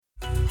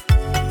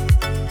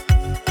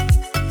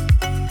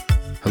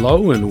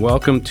Hello and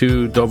welcome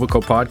to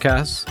Dovico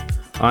Podcasts.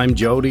 I'm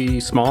Jody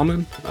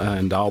Smallman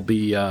and I'll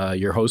be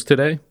your host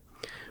today.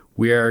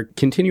 We are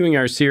continuing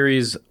our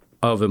series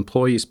of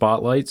employee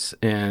spotlights,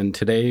 and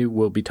today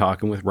we'll be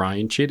talking with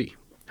Ryan Chitty.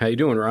 How you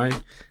doing,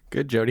 Ryan?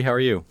 Good, Jody. How are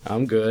you?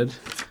 I'm good.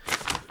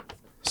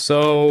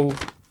 So,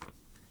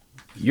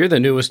 you're the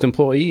newest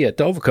employee at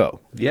Dovico.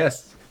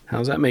 Yes. How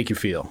does that make you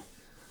feel?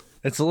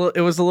 It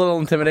was a little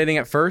intimidating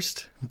at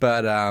first,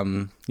 but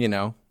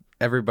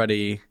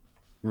everybody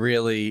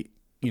really,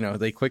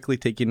 they quickly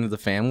take you into the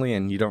family,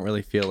 and you don't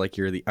really feel like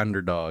you're the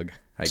underdog,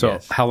 I guess. So,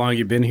 how long have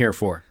you been here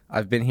for?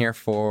 I've been here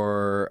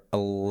for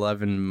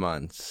 11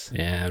 months.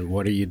 And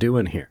what are you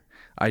doing here?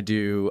 I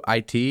do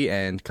IT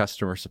and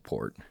customer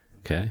support.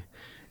 Okay.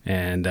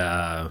 And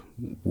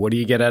what do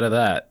you get out of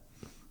that?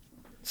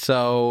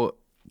 So,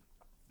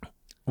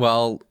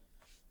 well,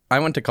 I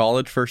went to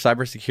college for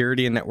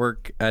cybersecurity and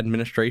network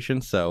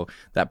administration. So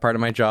that part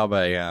of my job,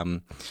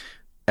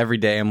 every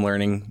day I'm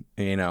learning,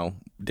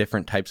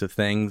 different types of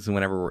things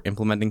whenever we're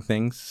implementing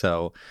things.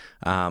 So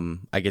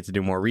I get to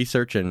do more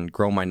research and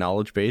grow my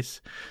knowledge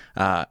base.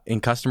 In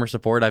customer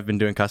support, I've been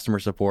doing customer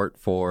support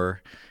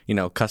for,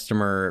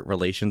 customer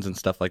relations and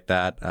stuff like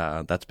that.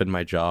 That's been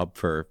my job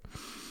for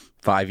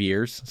 5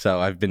 years. So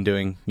I've been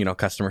doing,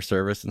 customer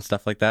service and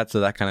stuff like that.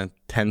 So that kind of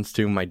tends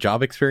to my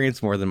job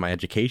experience more than my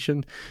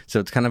education. So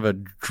it's kind of a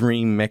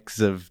dream mix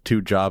of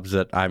two jobs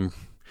that I'm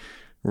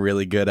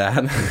really good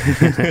at.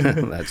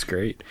 That's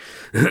great.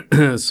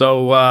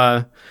 So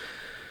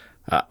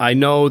I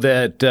know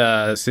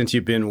that since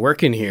you've been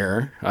working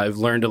here, I've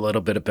learned a little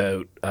bit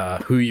about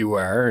who you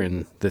are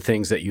and the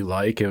things that you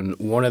like. And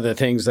one of the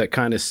things that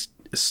kind of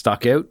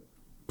stuck out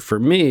for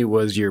me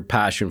was your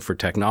passion for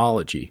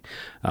technology.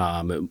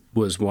 It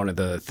was one of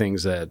the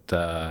things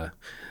that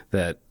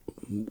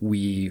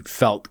we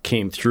felt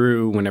came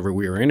through whenever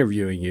we were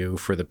interviewing you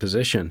for the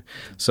position.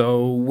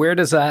 So where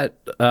does that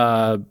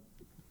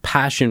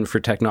passion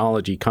for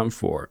technology come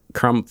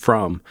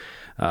from?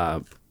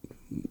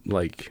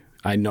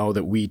 I know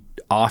that we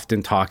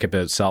often talk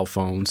about cell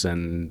phones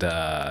and,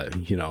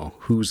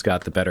 who's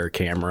got the better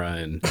camera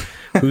and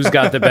who's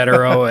got the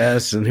better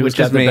OS and who's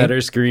got the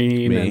better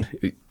screen. Me.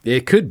 And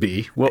it could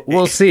be.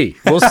 We'll see.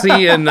 We'll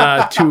see in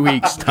 2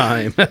 weeks'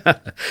 time.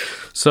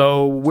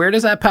 So where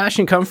does that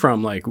passion come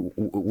from? Like,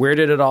 where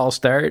did it all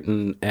start?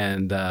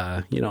 And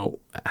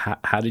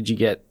how did you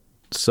get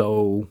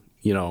so,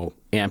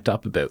 amped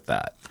up about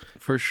that?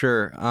 For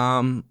sure.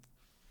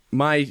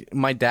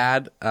 My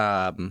dad,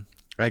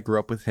 I grew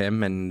up with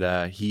him,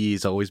 and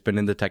he's always been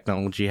into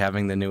technology,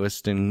 having the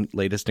newest and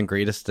latest and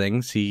greatest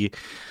things.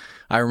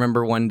 I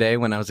remember one day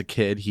when I was a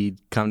kid, he'd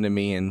come to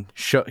me and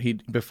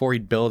before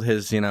he'd build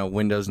his,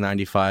 Windows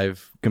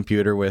 95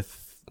 computer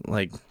with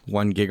like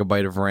 1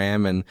 gigabyte of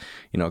RAM and,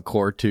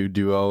 Core 2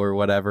 Duo or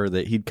whatever,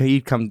 that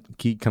he'd come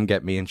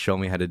get me and show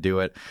me how to do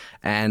it.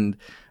 And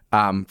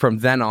from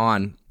then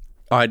on,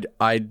 I'd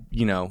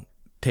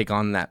take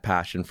on that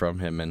passion from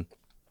him, and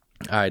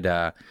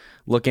I'd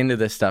look into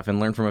this stuff and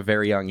learn from a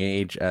very young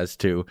age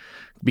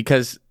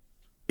because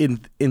in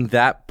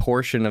that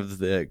portion of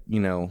the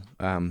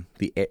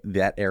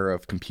that era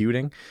of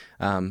computing,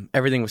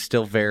 everything was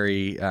still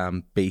very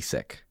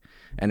basic,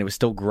 and it was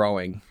still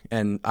growing,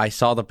 and I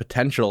saw the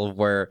potential of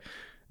where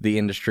the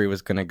industry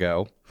was going to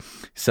go.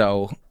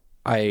 So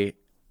I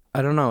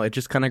don't know, it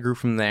just kind of grew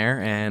from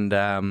there, and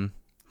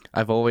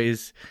I've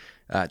always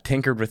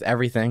tinkered with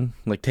everything,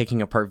 like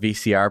taking apart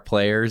VCR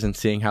players and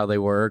seeing how they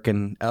work,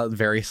 and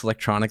various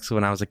electronics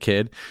when I was a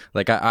kid.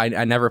 Like I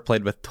never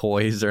played with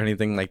toys or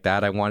anything like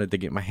that. I wanted to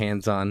get my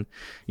hands on,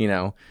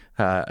 a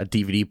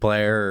DVD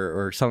player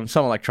or some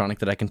electronic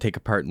that I can take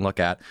apart and look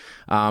at.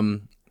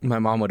 My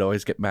mom would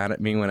always get mad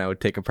at me when I would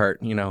take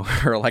apart,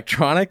 her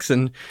electronics,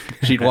 and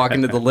she'd walk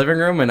into the living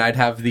room and I'd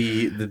have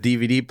the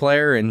DVD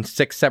player in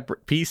 6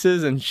 separate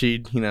pieces, and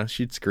she'd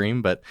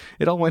scream, but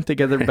it all went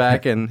together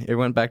back, and it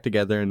went back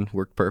together and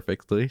worked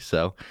perfectly.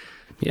 So,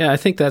 yeah, I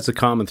think that's a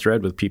common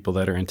thread with people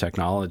that are in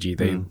technology.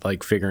 They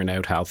like figuring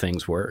out how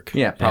things work.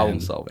 Yeah, problem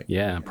solving.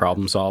 Yeah,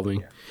 problem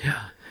solving.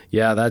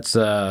 Yeah, that's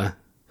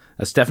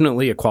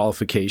definitely a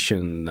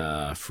qualification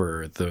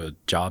for the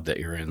job that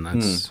you're in.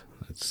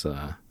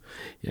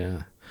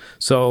 Yeah.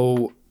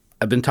 So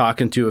I've been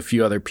talking to a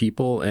few other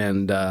people,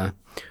 and an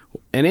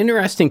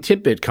interesting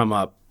tidbit come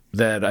up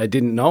that I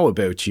didn't know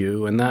about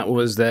you, and that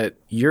was that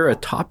you're a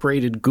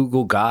top-rated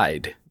Google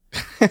guide.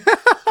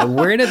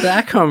 Where did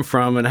that come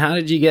from, and how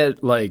did you get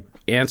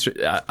answer?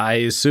 I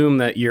assume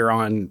that you're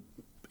on.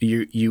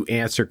 You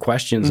answer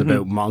questions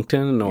about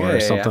Moncton or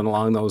something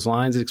along those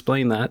lines.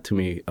 Explain that to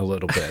me a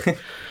little bit.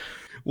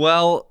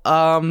 Well,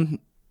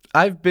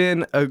 I've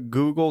been a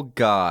Google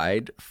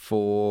guide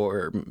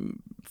for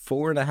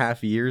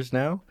 4.5 years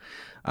now.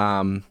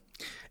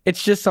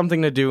 It's just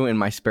something to do in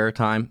my spare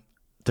time.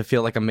 to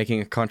feel like I'm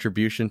making a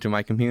contribution to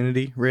my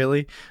community,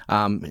 really.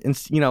 And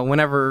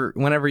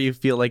whenever you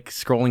feel like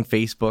scrolling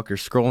Facebook or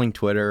scrolling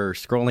Twitter or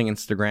scrolling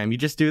Instagram, you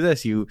just do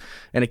this, and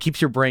it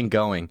keeps your brain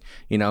going.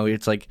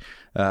 It's like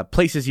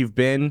places you've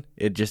been,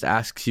 it just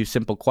asks you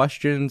simple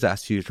questions,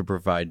 asks you to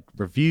provide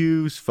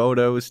reviews,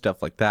 photos,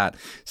 stuff like that.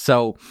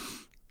 So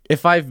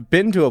if I've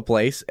been to a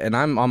place and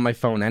I'm on my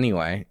phone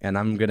anyway, and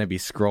I'm going to be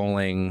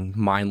scrolling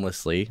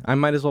mindlessly, I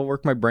might as well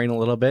work my brain a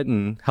little bit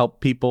and help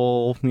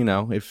people,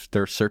 if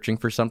they're searching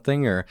for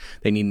something or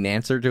they need an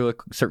answer to a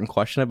certain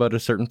question about a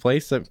certain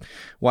place,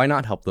 why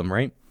not help them,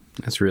 right?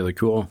 That's really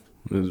cool.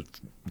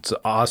 It's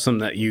awesome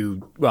that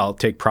you,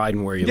 take pride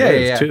in where you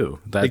live, too.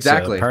 That's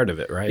exactly part of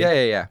it, right?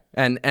 Yeah.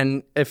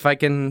 And if I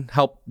can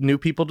help new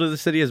people to the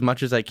city as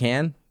much as I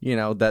can,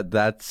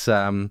 that's...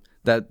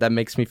 That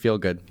makes me feel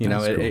good.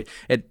 Cool.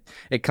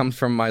 It comes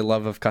from my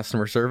love of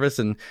customer service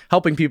and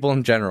helping people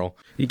in general.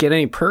 You get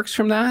any perks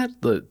from that?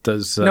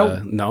 Does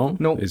no?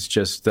 It's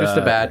just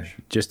a badge.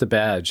 Just a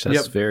badge.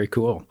 That's very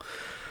cool.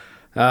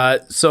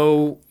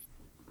 So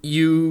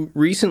you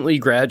recently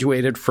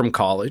graduated from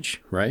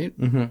college, right?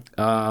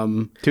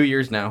 Mm-hmm. 2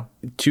 years now.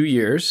 2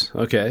 years.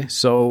 Okay.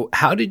 So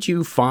how did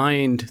you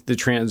find the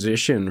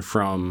transition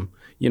from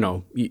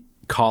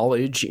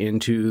college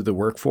into the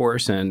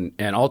workforce and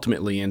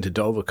ultimately into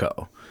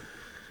Dovico?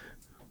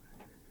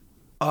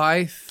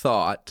 I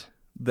thought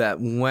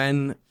that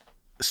when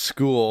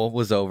school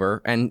was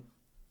over, and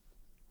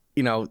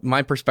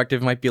my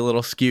perspective might be a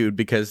little skewed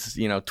because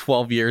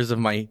 12 years of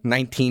my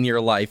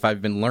 19-year life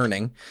I've been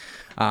learning,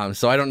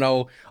 so I don't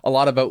know a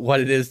lot about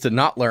what it is to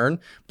not learn,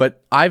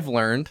 but I've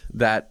learned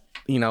that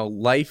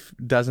life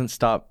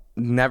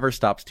never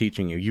stops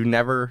teaching you. You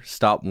never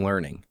stop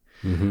learning.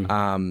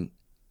 Mm-hmm.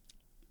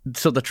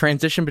 So the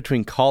transition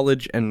between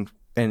college and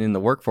in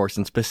the workforce,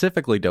 and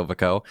specifically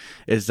Dovico,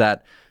 is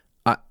that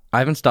I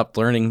haven't stopped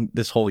learning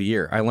this whole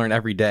year. I learn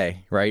every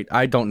day, right?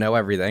 I don't know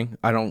everything.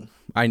 I don't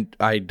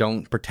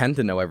pretend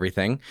to know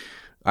everything.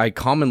 I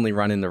commonly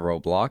run into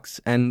roadblocks,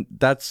 and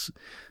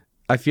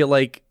I feel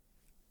like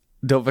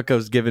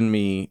Dovico's given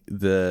me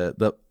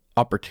the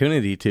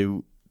opportunity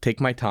to take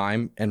my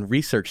time and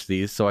research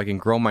these so I can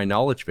grow my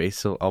knowledge base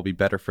so I'll be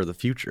better for the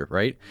future,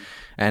 right?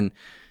 And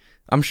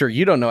I'm sure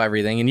you don't know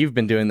everything, and you've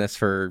been doing this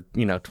for,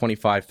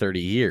 25, 30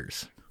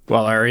 years.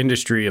 Well, our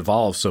industry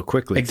evolves so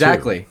quickly.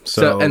 Exactly. Too.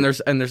 So and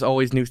there's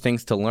always new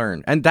things to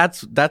learn. And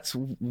that's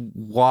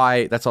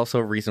also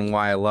a reason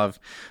why I love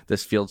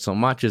this field so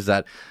much, is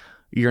that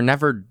you're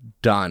never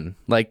done.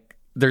 Like,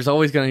 there's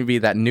always going to be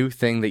that new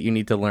thing that you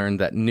need to learn,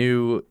 that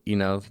new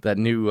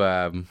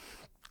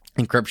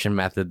encryption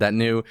method, that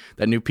new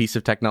piece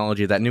of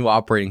technology, that new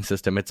operating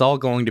system. It's all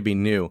going to be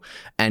new,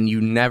 and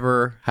you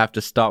never have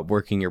to stop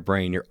working your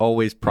brain. You're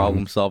always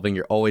problem solving.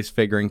 You're always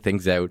figuring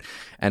things out.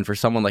 And for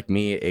someone like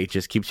me, it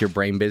just keeps your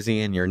brain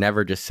busy, and you're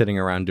never just sitting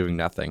around doing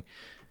nothing.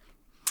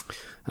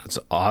 That's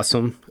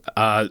awesome.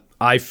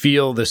 I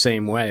feel the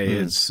same way.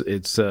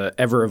 It's a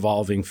ever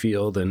evolving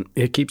field, and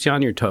it keeps you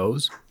on your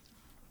toes.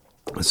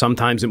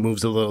 Sometimes it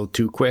moves a little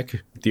too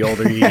quick the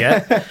older you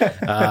get.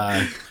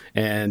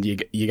 And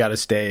you got to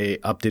stay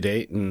up to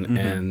date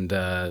and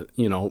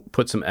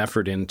put some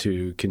effort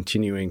into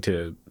continuing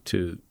to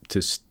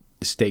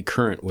stay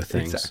current with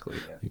things. Exactly.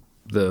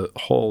 Yeah.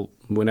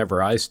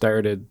 Whenever I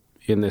started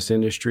in this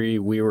industry,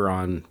 we were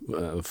on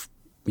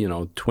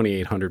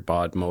 2800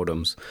 baud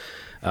modems,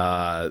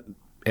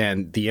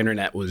 and the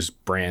internet was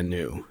brand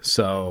new.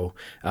 So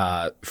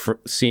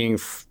seeing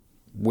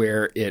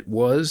where it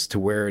was to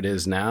where it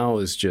is now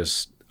is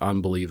just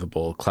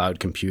unbelievable. Cloud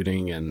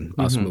computing and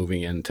us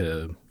moving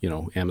into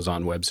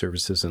Amazon Web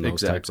Services and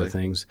those types of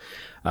things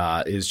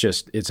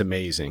it's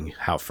amazing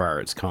how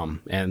far it's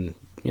come, and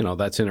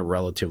that's in a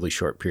relatively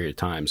short period of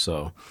time.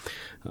 So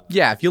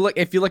yeah, if you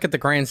look at the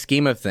grand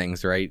scheme of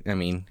things, right? I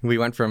mean, we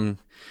went from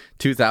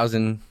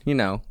 2000,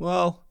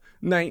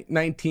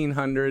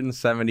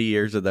 1970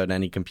 years without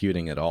any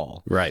computing at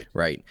all. Right.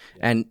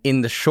 And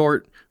in the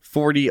short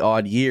 40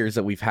 odd years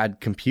that we've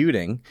had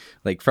computing,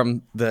 like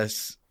from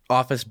this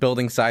office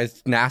building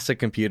sized NASA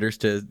computers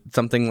to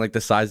something like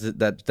the size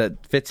that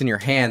fits in your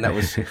hand, that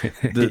was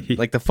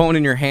like the phone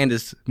in your hand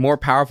is more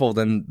powerful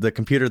than the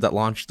computer that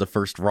launched the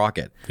first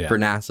rocket for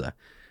NASA.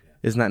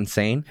 Isn't that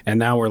insane? And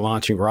now we're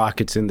launching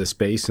rockets into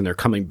space, and they're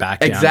coming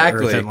back down to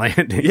Earth and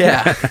landing.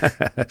 Yeah.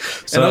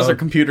 So, and those are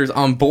computers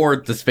on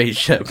board the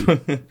spaceship.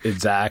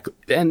 Exactly.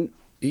 And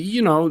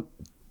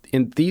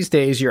in these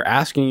days, you're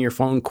asking your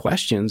phone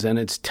questions, and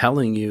it's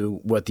telling you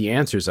what the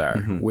answers are,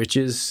 which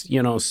is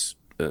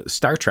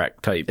Star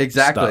Trek type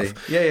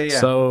stuff. Yeah.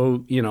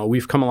 So,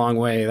 we've come a long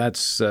way.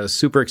 That's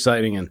super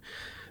exciting. And,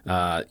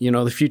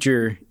 the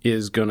future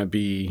is going to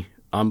be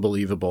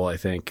unbelievable, I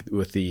think,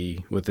 with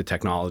the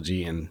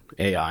technology and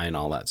AI and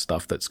all that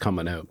stuff that's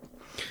coming out.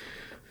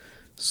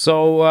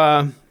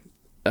 So,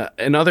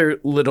 another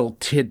little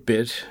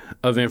tidbit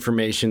of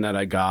information that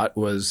I got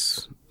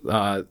was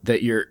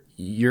that you're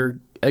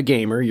a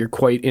gamer. You're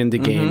quite into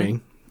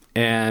gaming.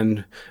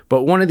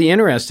 But one of the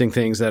interesting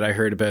things that I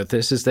heard about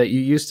this is that you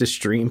used to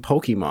stream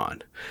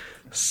Pokemon.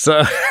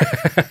 So,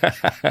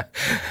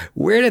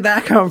 where did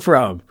that come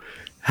from?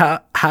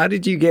 How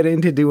did you get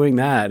into doing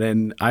that?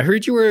 And I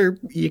heard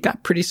you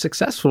got pretty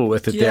successul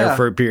with it there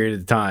for a period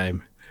of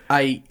time.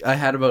 I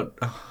had about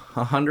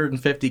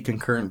 150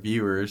 concurrent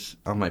viewers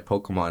on my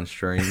Pokemon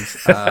streams.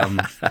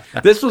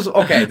 This was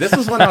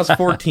when I was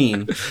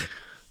 14.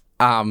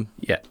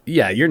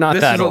 Yeah, you're not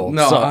that old.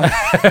 No, so.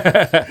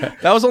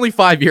 That was only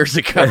 5 years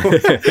ago.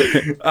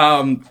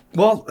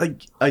 Well,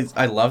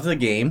 I love the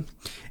game,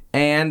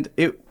 and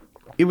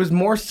it was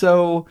more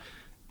so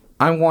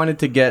I wanted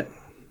to get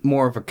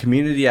more of a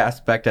community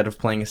aspect out of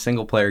playing a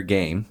single player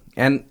game,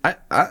 and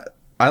I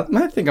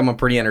think I'm a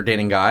pretty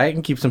entertaining guy. I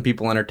can keep some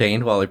people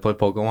entertained while they play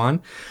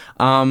Pokemon.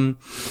 I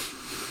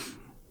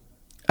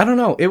don't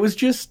know. It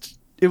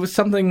was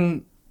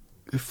something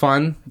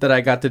fun that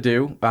I got to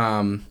do.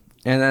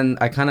 And then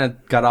I kind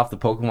of got off the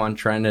Pokemon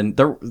trend. And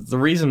the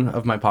reason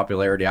of my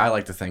popularity, I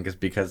like to think, is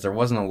because there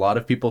wasn't a lot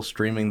of people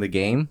streaming the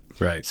game.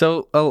 Right.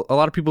 So a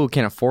lot of people who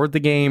can't afford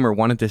the game or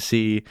wanted to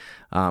see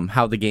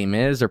how the game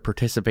is or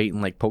participate in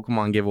like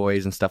Pokemon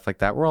giveaways and stuff like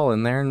that were all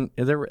in there. And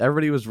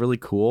everybody was really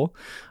cool.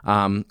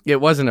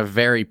 It wasn't a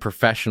very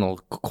professional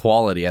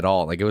quality at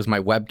all. Like, it was my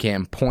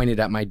webcam pointed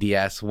at my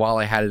DS while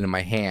I had it in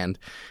my hand.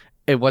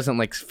 It wasn't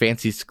like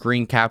fancy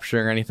screen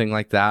capture or anything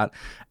like that.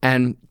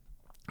 And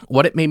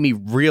what it made me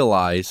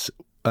realize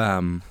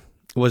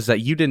was that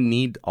you didn't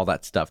need all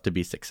that stuff to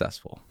be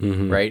successful,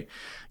 right?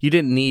 You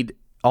didn't need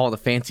all the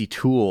fancy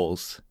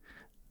tools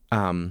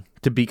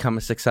to become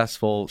a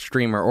successful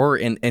streamer, or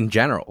in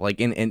general.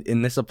 Like,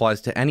 and this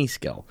applies to any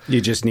skill.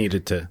 You just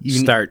needed to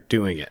start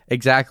doing it.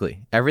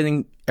 Exactly.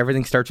 Everything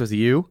starts with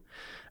you,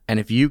 and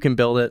if you can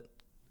build it,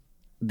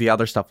 the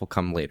other stuff will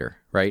come later,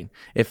 right?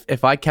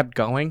 If I kept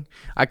going,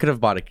 I could have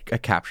bought a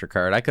capture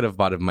card. I could have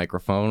bought a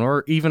microphone,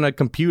 or even a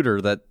computer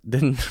that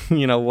didn't,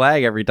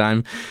 lag every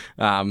time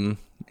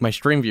my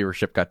stream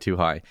viewership got too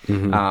high.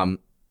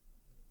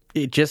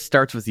 It just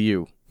starts with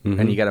you,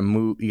 and you got to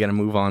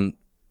move on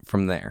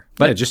from there.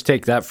 But just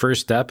take that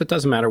first step. It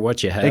doesn't matter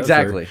what you have,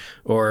 exactly,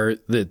 or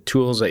the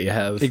tools that you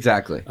have.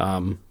 Exactly.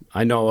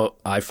 I know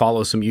I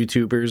follow some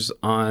YouTubers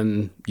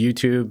on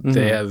YouTube.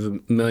 They have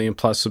 1 million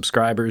plus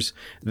subscribers.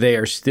 They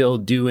are still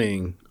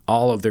doing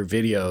all of their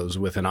videos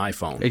with an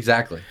iPhone.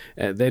 Exactly.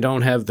 They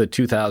don't have the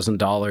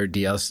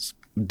 $2,000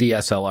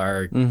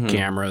 DSLR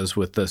cameras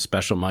with the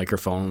special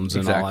microphones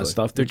and all that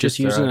stuff. They're just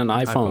using an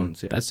iPhone.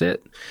 iPhones, yeah. That's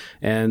it.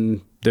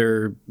 And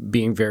they're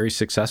being very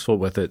successful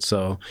with it.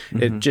 So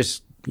it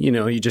just,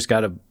 you just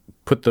got to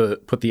put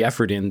the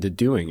effort into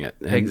doing it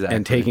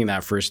and taking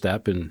that first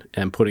step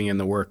and putting in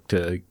the work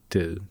to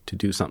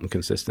do something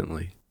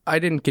consistently. I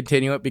didn't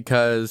continue it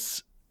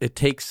because it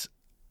takes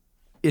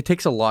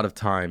a lot of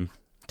time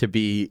to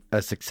be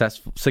a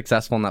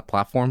successful on that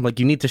platform. Like,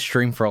 you need to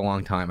stream for a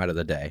long time out of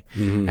the day.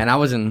 And I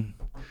was in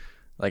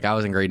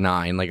grade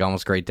 9, like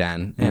almost grade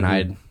 10, and I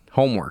had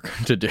homework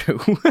to do.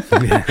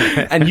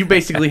 And you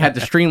basically had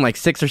to stream like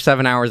 6 or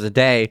 7 hours a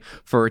day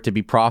for it to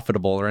be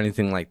profitable or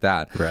anything like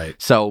that.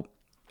 Right. So,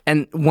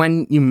 and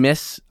when you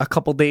miss a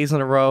couple days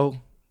in a row,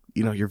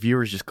 your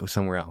viewers just go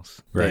somewhere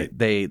else. Right.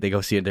 They go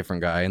see a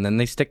different guy, and then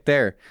they stick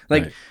there.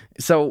 Like,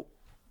 so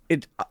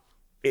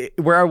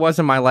where I was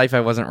in my life, I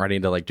wasn't ready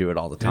to like do it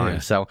all the time. Yeah.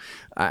 So,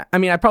 I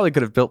mean, I probably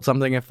could have built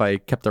something if I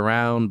kept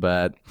around,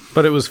 but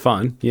it was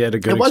fun. You had a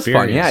good experience. It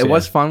was fun. Yeah, it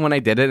was fun when I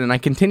did it, and I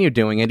continued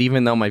doing it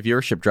even though my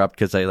viewership dropped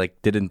because I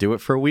like didn't do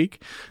it for a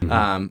week.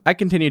 I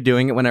continued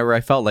doing it whenever I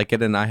felt like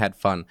it, and I had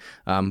fun.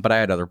 But I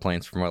had other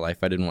plans for my life.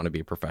 I didn't want to be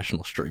a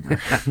professional streamer.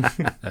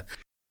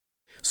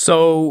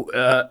 So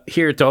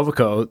here at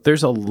Dovico,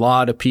 there's a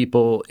lot of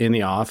people in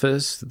the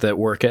office that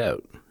work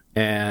out.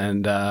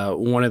 And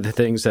one of the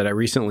things that I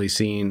recently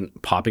seen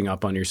popping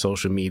up on your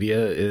social media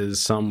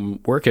is some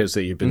workouts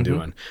that you've been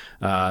doing.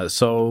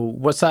 So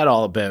what's that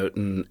all about,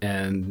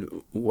 and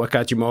what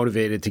got you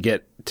motivated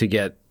to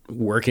get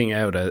working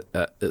out?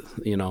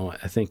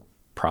 I think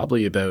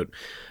probably about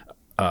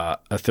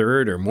a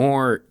third or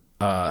more,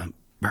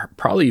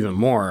 probably even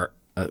more,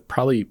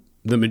 probably.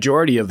 The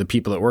majority of the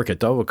people that work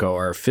at Dovico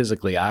are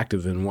physically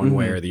active in one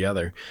way or the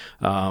other.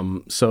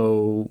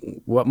 So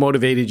what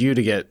motivated you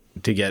to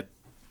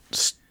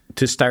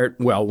start,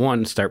 well,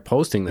 one, start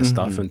posting this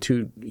stuff, and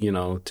two,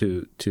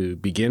 to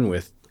begin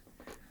with?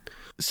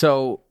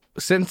 So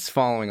since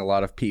following a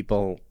lot of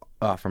people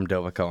from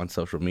Dovico on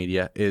social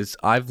media,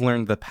 I've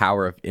learned the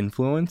power of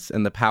influence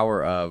and the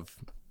power of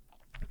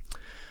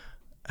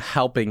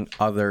helping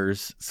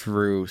others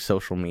through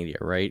social media,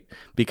 right?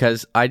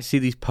 Because I'd see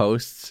these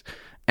posts,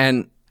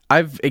 and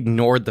I've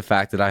ignored the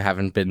fact that I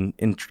haven't been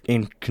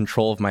in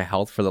control of my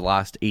health for the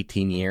last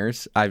 18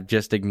 years. I've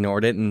just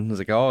ignored it and was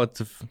like, oh,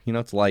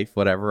 it's life,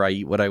 whatever. I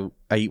eat what I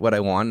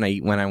want, and I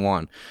eat when I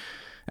want,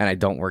 and I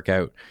don't work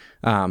out.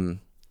 And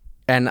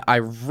I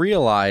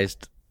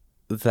realized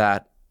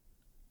that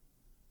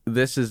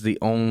this is the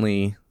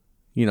only,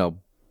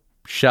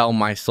 shell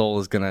my soul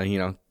is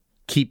gonna,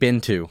 keep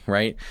into,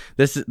 right?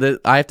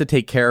 I have to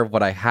take care of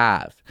what I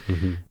have.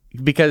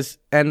 Because,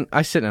 and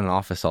I sit in an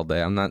office all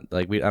day. I'm not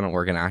like, I don't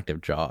work an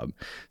active job.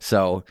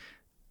 So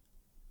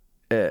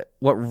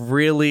what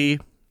really,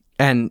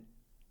 and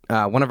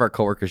one of our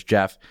coworkers,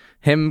 Jeff,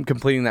 him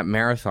completing that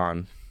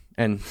marathon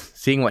and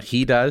seeing what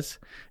he does,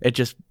 it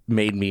just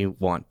made me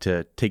want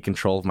to take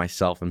control of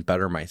myself and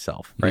better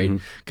myself, right?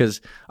 Because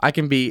I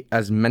can be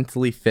as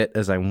mentally fit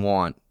as I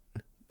want.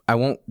 I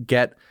won't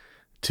get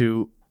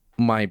to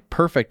my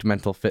perfect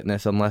mental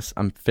fitness unless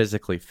I'm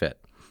physically fit.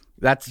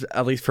 That's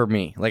at least for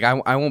me. Like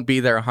I won't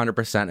be there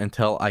 100%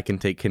 until I can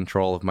take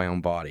control of my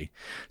own body.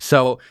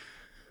 So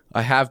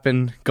I have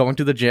been going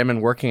to the gym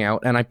and working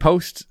out, and I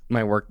post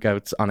my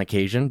workouts on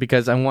occasion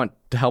because I want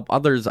to help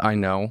others I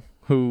know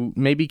who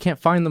maybe can't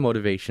find the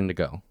motivation to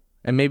go.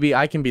 And maybe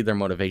I can be their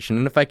motivation.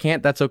 And if I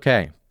can't, that's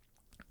okay.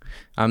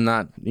 I'm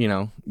not,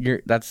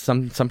 that's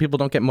some people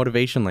don't get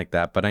motivation like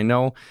that, but I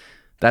know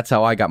that's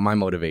how I got my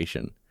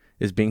motivation,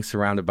 is being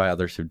surrounded by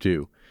others who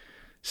do.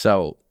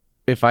 So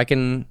if I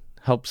can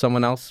help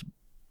someone else,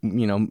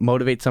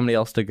 motivate somebody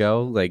else to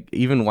go, like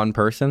even one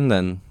person,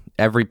 then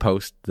every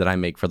post that I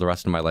make for the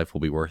rest of my life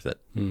will be worth it.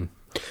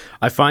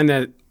 I find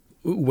that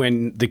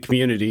when the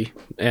community,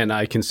 and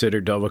I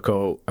consider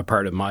Dovico a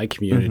part of my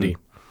community,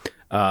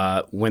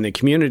 when the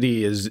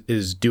community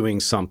is doing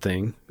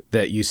something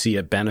that you see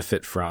a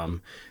benefit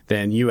from,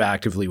 then you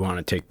actively want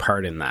to take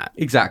part in that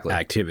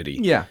activity.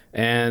 Yeah.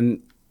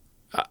 And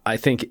I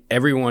think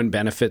everyone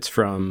benefits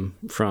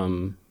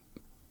from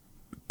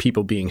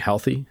people being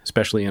healthy,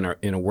 especially in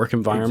a work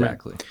environment.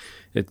 Exactly.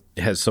 It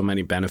has so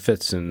many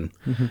benefits, and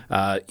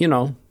I've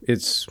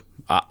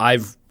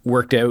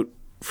worked out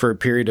for a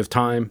period of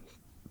time,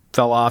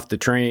 fell off the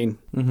train,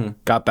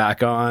 got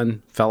back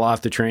on, fell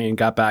off the train,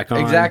 got back on.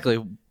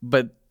 Exactly.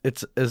 But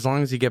it's as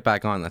long as you get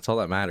back on, that's all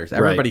that matters.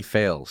 Everybody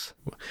fails.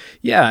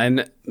 Yeah,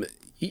 and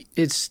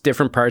it's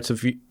different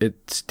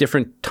it's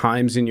different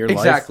times in your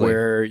life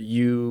where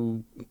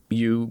you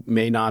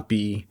may not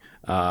be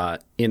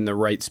in the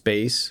right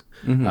space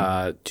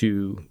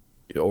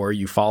or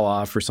you fall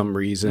off for some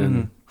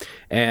reason.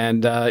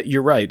 And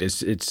you're right.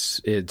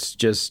 It's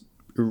just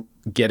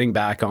getting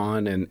back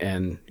on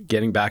and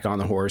getting back on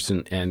the horse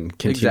and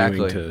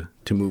continuing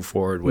to move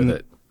forward with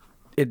it.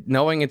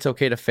 Knowing it's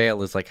okay to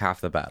fail is like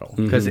half the battle,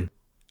 because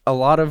a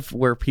lot of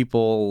where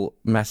people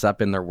mess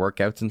up in their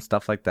workouts and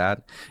stuff like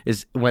that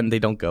is when they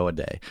don't go a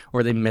day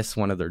or they miss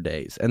one of their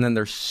days, and then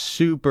they're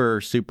super,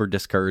 super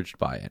discouraged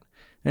by it.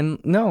 And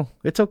no,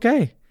 it's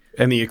okay.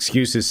 And the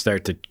excuses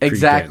start to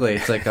exactly.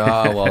 It's like,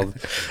 oh, well,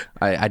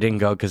 I didn't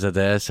go because of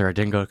this, or I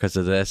didn't go because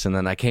of this, and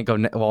then I can't go.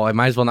 Well, I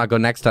might as well not go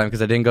next time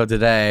because I didn't go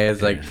today.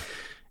 It's like,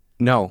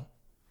 no,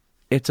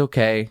 it's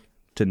okay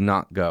to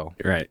not go.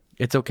 Right.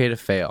 It's okay to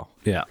fail.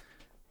 Yeah.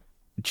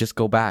 Just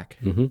go back.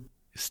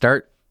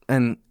 Start,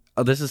 and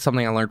this is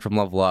something I learned from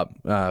Level Up.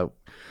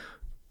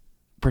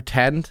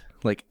 Pretend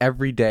like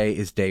every day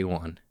is day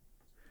one.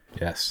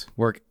 Yes.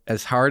 Work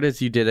as hard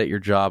as you did at your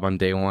job on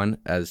day one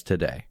as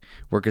today.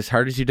 Work as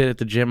hard as you did at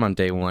the gym on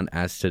day one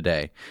as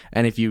today.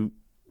 And if you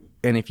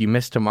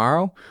miss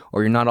tomorrow,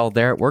 or you're not all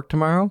there at work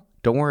tomorrow,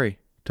 don't worry.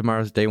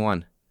 Tomorrow's day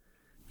one.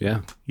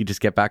 Yeah. You just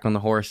get back on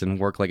the horse and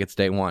work like it's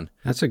day one.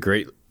 That's a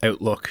great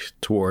outlook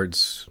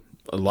towards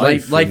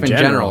life in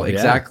general. Yeah.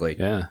 Exactly.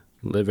 Yeah.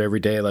 Live every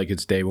day like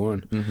it's day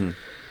one.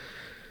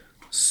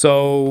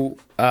 So,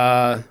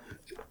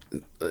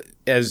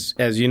 as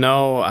you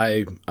know,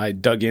 I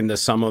dug into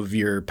some of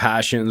your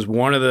passions.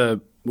 One of the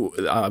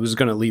I was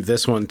going to leave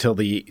this one till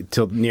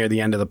near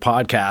the end of the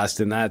podcast,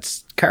 and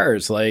that's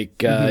cars.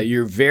 Like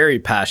you're very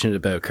passionate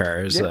about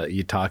cars. Yeah.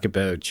 You talk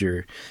about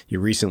you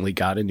recently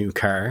got a new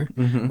car,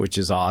 which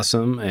is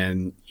awesome,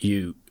 and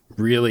you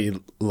really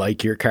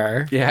like your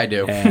car. Yeah, I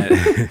do.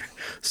 And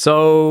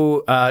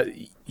so,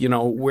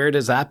 where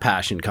does that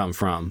passion come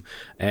from?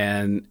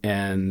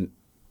 And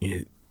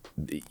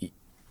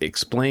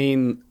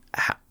explain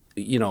how,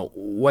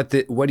 what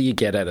do you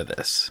get out of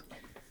this?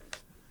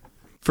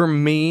 For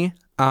me,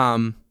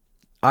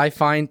 I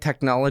find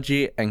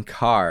technology and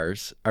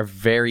cars are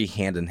very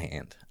hand in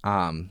hand.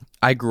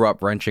 I grew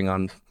up wrenching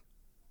on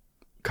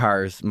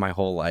cars my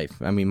whole life.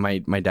 I mean,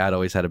 my dad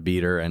always had a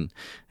beater,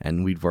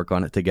 and we'd work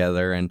on it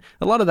together. And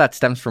a lot of that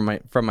stems from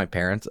my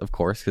parents, of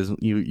course, because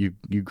you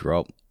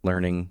grow up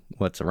learning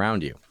what's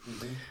around you.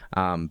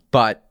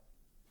 But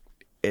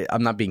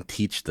I'm not being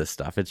teached this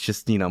stuff. It's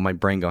just, my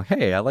brain going,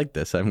 hey, I like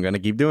this. I'm going to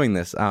keep doing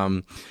this.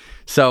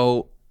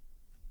 So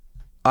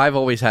I've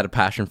always had a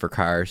passion for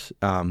cars.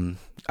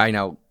 I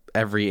know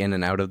every in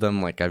and out of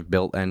them. Like, I've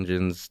built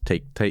engines,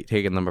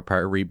 taken them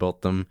apart,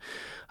 rebuilt them.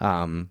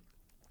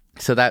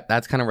 So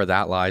that's kind of where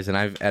that lies. And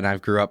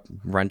I've grew up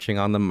wrenching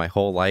on them my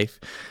whole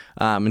life,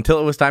 until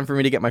it was time for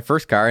me to get my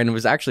first car. And it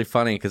was actually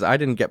funny because I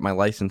didn't get my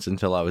license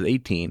until I was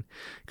 18,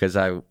 because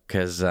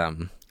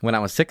when I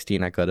was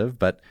 16 I could have,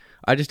 but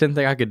I just didn't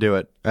think I could do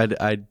it.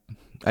 I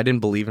didn't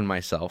believe in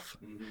myself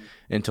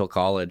until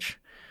college.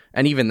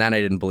 And even then,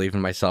 I didn't believe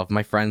in myself.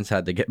 My friends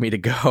had to get me to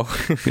go.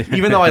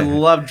 Even though I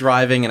loved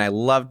driving and I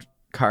loved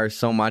cars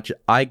so much,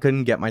 I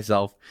couldn't get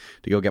myself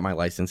to go get my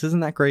license.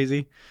 Isn't that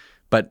crazy?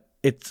 But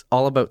it's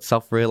all about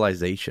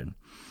self-realization.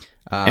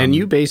 And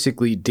you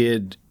basically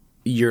did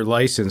your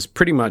license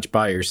pretty much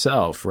by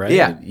yourself, right?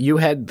 Yeah. You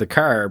had the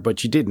car,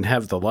 but you didn't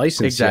have the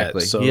license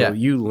Exactly, yet. So yeah.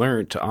 you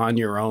learned on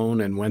your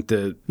own and went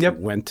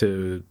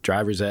to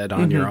driver's ed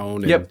on your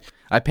own. And, Yep.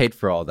 I paid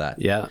for all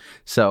that. Yeah.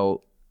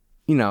 So,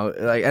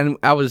 like, and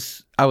I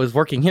was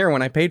working here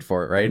when I paid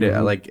for it, right?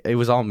 Like, it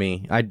was all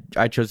me.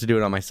 I chose to do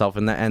it on myself,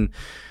 and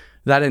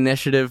that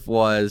initiative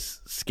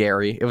was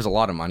scary. It was a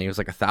lot of money. It was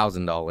like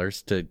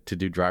 $1,000 to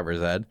do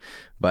driver's ed,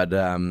 but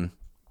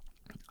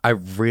I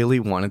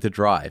really wanted to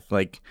drive.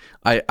 Like,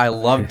 I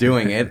loved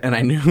doing it, and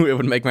I knew it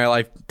would make my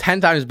life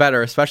 10 times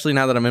better, especially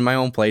now that I'm in my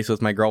own place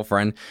with my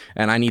girlfriend,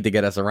 and I need to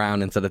get us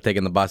around instead of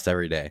taking the bus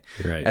every day.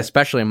 Right.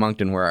 Especially in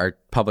Moncton, where our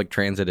public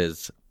transit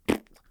is.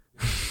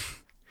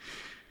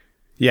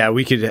 Yeah,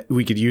 we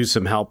could use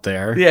some help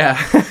there. Yeah.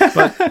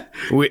 But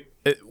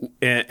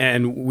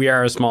we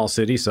are a small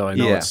city, so I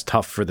know Yeah. it's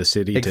tough for the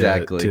city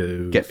Exactly.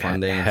 to Get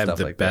funding and have stuff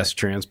the like best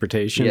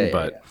transportation. Yeah,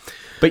 but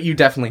But you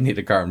definitely need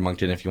a car in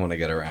Moncton if you want to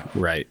get around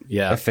right,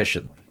 yeah.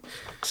 efficiently.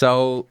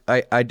 So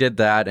I did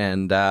that,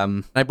 and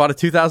I bought a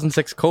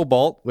 2006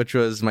 Cobalt, which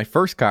was my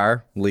first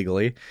car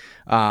legally,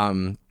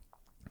 and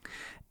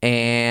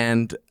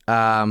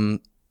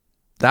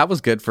that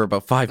was good for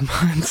about 5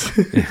 months.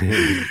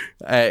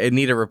 It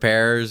needed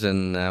repairs,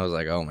 and I was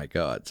like, oh my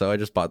god! So I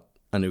just bought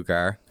a new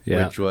car,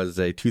 Yeah. which was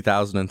a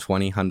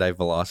 2020 Hyundai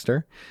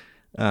Veloster.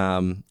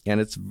 And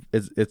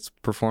it's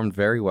performed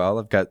very well.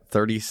 I've got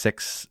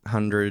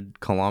 3,600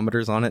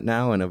 kilometers on it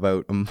now in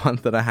about a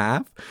month and a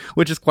half,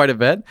 which is quite a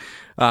bit.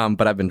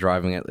 But I've been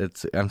driving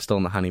it. I'm still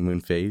in the honeymoon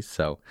phase,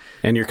 so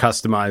And you're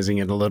customizing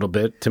it a little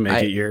bit to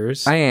make it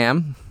yours. I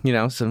am.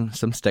 Some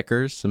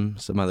stickers,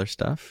 some other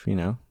stuff.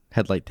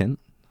 Headlight tint.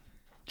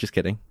 Just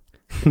kidding.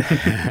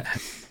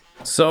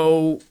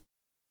 So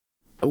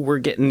we're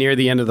getting near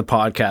the end of the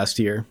podcast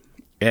here.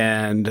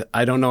 And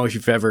I don't know if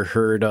you've ever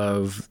heard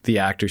of the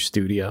Actors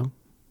Studio.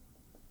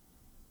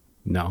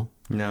 No.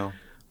 No.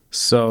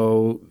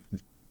 So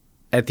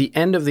at the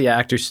end of the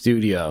Actors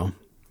Studio,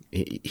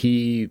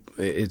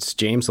 it's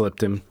James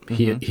Lipton.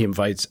 He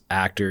invites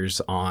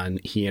actors on.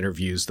 He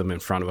interviews them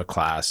in front of a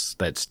class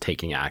that's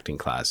taking acting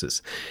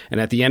classes. And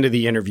at the end of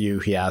the interview,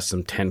 he asks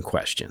them 10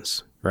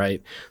 questions,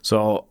 right?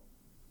 So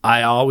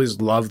I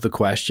always loved the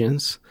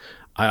questions.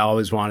 I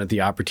always wanted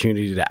the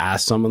opportunity to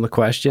ask someone the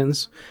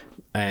questions.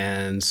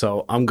 And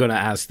so I'm going to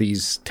ask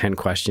these 10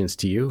 questions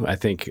to you. I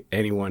think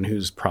anyone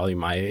who's probably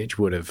my age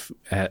would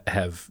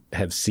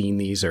have seen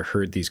these or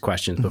heard these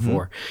questions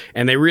before.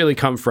 And they really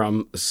come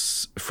from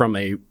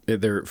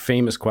they're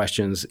famous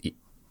questions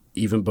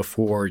even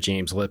before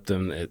James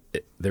Lipton.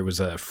 There was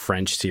a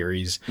French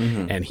series,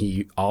 and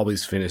he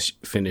always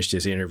finished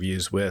his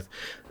interviews with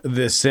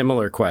the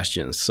similar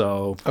questions.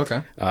 So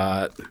Okay.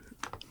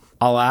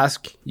 I'll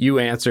ask, you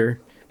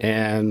answer,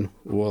 and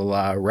we'll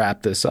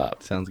wrap this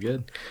up. Sounds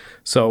good.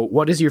 So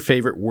what is your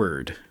favorite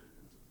word?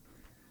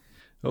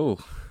 Oh,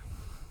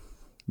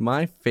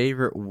 my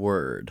favorite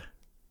word.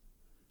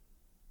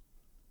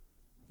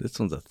 This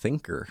one's a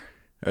thinker.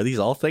 Are these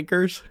all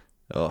thinkers?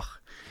 Oh.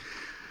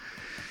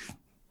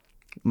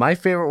 My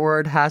favorite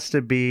word has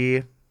to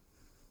be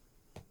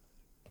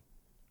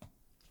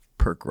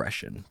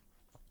progression.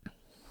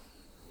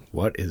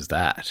 What is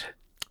that?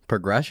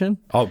 Progression?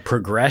 Oh,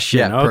 progression.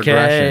 Yeah, Okay.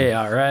 progression.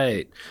 All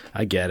right.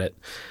 I get it.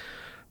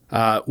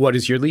 What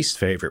is your least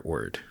favorite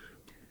word?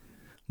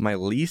 My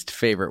least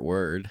favorite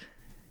word.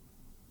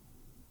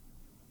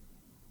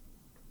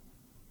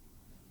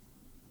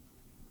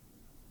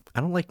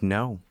 I don't like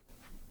no.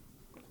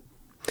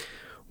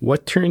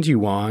 What turns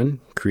you on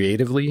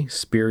creatively,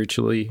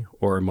 spiritually,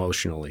 or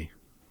emotionally?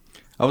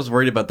 I was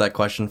worried about that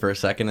question for a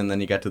second, and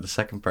then you got to the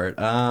second part.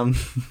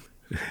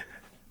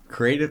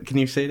 Creative. Can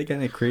you say it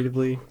again?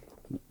 Creatively.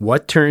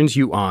 What turns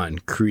you on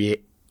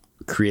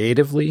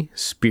creatively,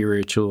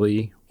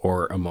 spiritually,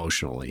 or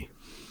emotionally?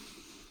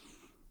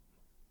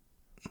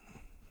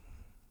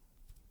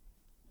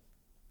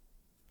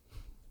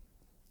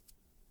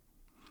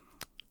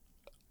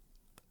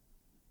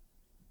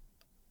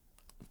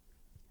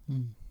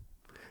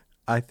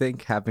 I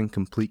think having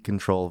complete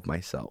control of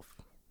myself.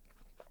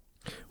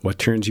 What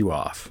turns you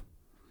off?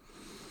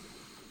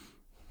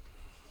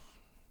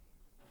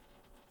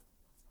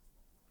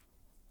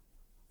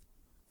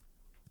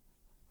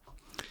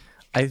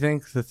 I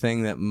think the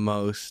thing that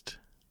most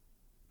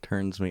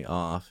turns me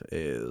off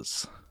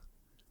is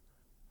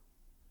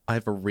I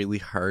have a really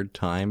hard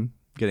time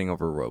getting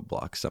over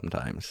roadblocks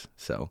sometimes.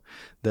 So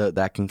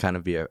that can kind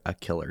of be a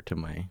killer to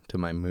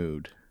my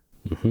mood.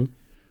 Mm-hmm.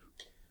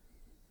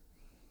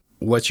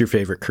 What's your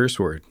favorite curse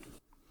word?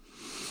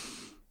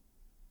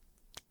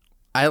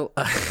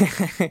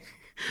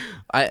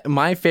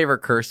 My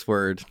favorite curse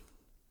word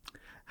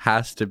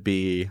has to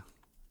be,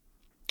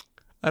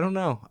 I don't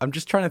know. I'm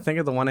just trying to think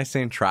of the one I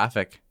say in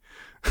traffic.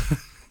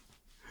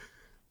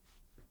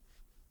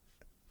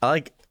 I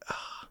like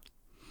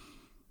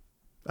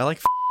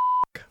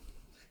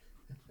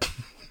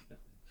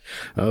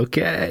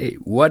Okay.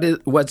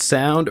 What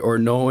sound or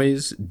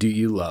noise do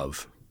you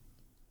love?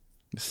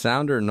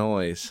 sound or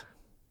noise.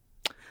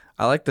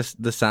 I like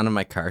the sound of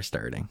my car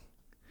starting.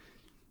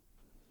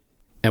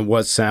 And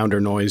what sound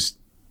or noise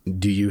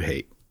do you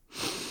hate?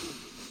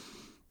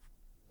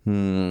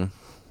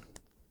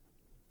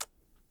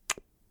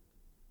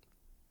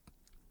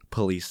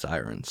 Police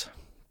sirens.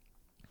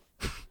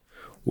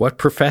 What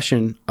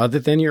profession other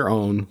than your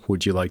own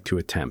would you like to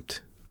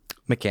attempt?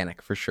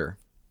 Mechanic, for sure.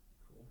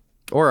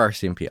 Or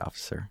RCMP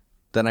officer.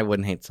 Then I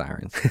wouldn't hate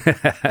sirens.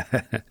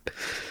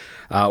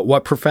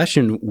 What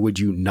profession would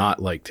you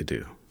not like to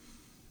do?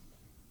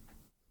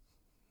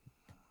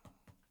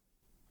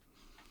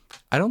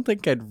 I don't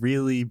think I'd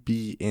really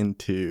be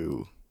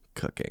into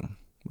cooking,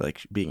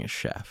 like being a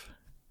chef.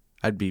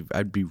 I'd be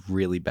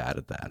really bad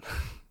at that.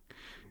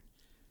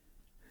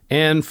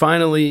 And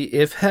finally,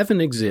 if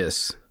heaven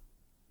exists,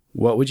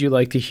 what would you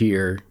like to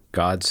hear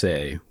God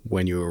say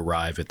when you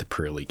arrive at the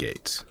pearly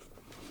gates?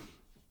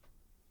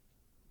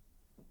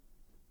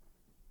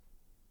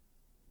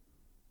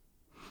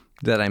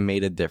 That I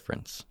made a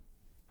difference.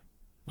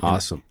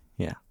 Awesome.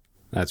 Yeah.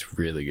 That's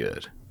really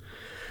good.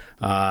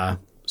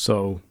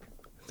 So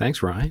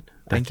thanks, Ryan.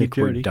 Thank I think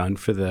you, we're Jody. done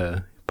for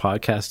the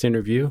podcast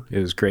interview. It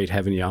was great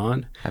having you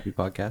on. Happy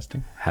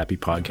podcasting. Happy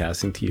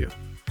podcasting to you.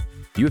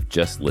 You have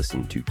just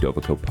listened to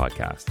Dovaco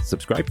Podcast.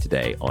 Subscribe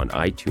today on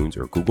iTunes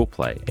or Google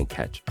Play and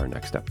catch our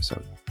next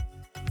episode.